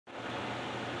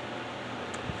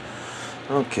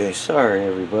Okay, sorry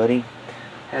everybody.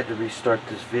 Had to restart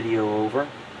this video over.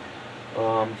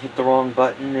 Hit the wrong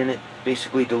button and it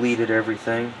basically deleted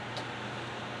everything.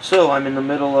 So I'm in the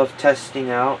middle of testing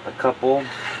out a couple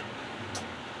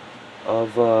of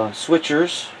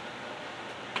switchers.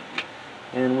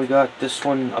 And we got this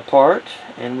one apart,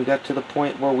 and we got to the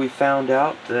point where we found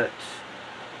out that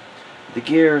the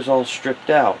gear is all stripped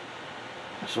out.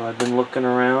 So I've been looking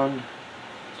around.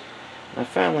 I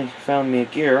finally found me a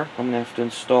gear. I'm going to have to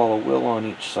install a wheel on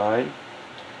each side.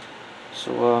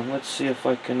 So let's see if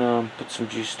I can put some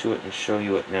juice to it and show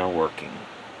you it now working.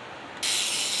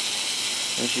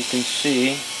 As you can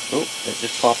see, oh, it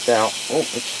just popped out. Oh,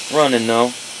 it's running though.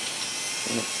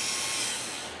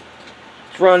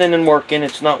 It's running and working.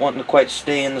 It's not wanting to quite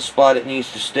stay in the spot it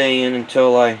needs to stay in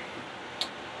until I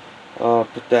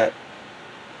put that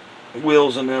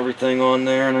wheels and everything on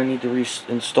there, and I need to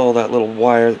reinstall that little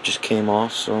wire that just came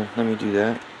off, so let me do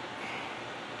that.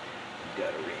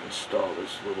 Got to reinstall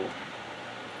this little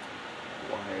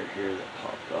wire here that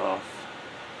popped off.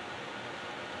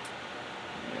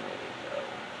 There we go.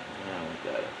 Now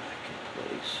we got it back in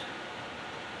place.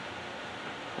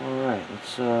 Alright,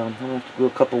 let's I'm going to have to glue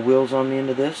a couple wheels on the end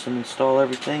of this and install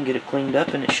everything, get it cleaned up,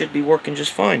 and it should be working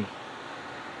just fine.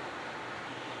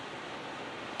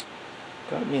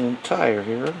 Got me a tire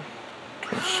here to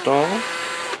install.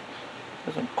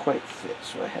 Doesn't quite fit,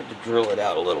 so I had to drill it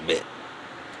out a little bit.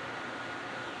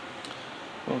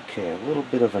 Okay, a little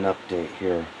bit of an update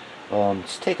here.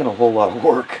 It's taken a whole lot of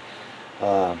work.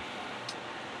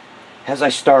 As I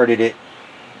started it,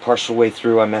 partial way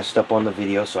through, I messed up on the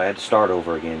video, so I had to start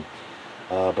over again.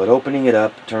 But opening it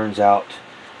up, turns out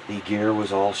the gear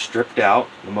was all stripped out.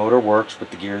 The motor works,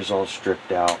 but the gear is all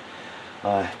stripped out.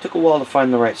 It took a while to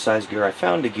find the right size gear. I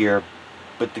found a gear,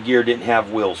 but the gear didn't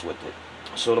have wheels with it.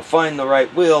 So to find the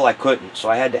right wheel, I couldn't. So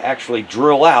I had to actually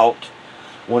drill out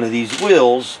one of these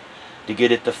wheels to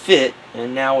get it to fit,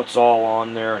 and now it's all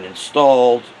on there and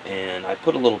installed, and I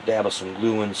put a little dab of some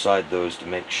glue inside those to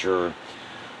make sure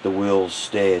the wheels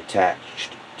stay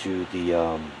attached to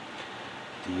the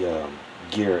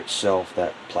gear itself,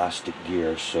 that plastic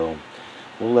gear. So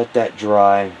we'll let that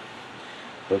dry,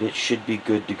 but it should be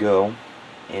good to go.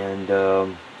 And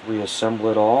reassemble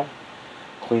it all,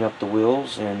 clean up the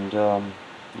wheels, and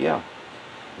yeah,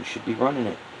 we should be running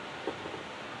it.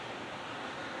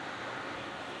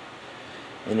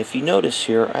 And if you notice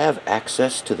here, I have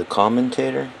access to the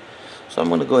commutator, so I'm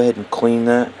going to go ahead and clean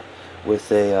that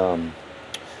with a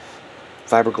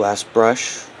fiberglass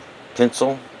brush,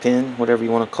 pencil, pen, whatever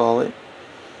you want to call it,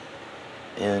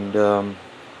 and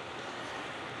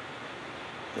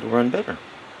it'll run better.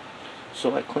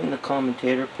 So I cleaned the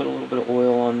commutator, put a little bit of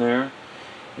oil on there,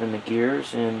 and the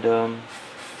gears, and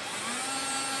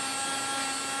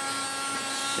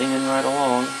singing right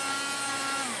along.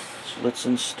 So let's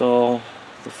install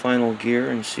the final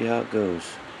gear and see how it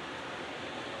goes.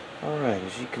 Alright,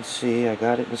 as you can see, I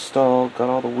got it installed, got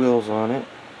all the wheels on it.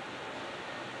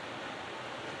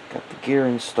 Got the gear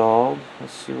installed.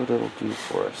 Let's see what it'll do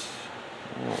for us.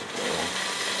 There we go.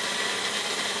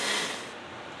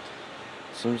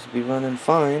 Seems to be running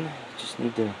fine. Just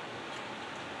need to get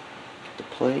the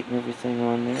plate and everything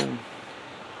on there, and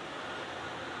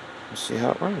we'll see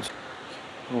how it runs.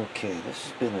 Okay, this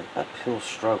has been an uphill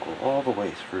struggle all the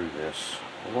way through this.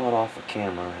 A lot off of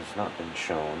camera has not been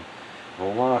shown. A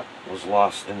lot was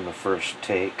lost in the first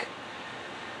take.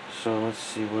 So let's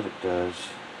see what it does.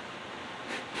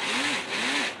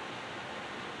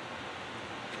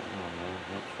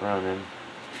 It's running.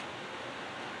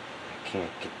 I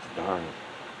can't get the darn.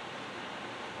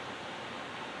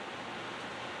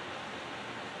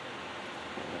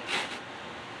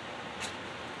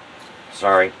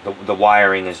 Sorry, the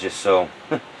wiring is just so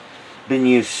been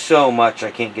used so much I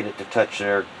can't get it to touch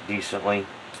there decently.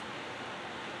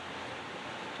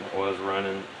 It was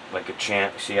running like a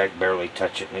champ. See, I barely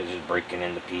touch it and it's just breaking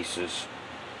into pieces.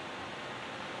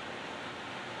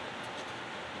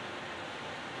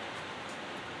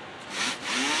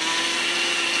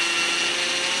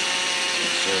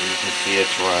 So you can see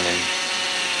it's running.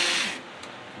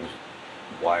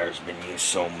 The wire's been used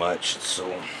so much, it's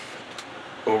so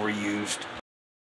overused.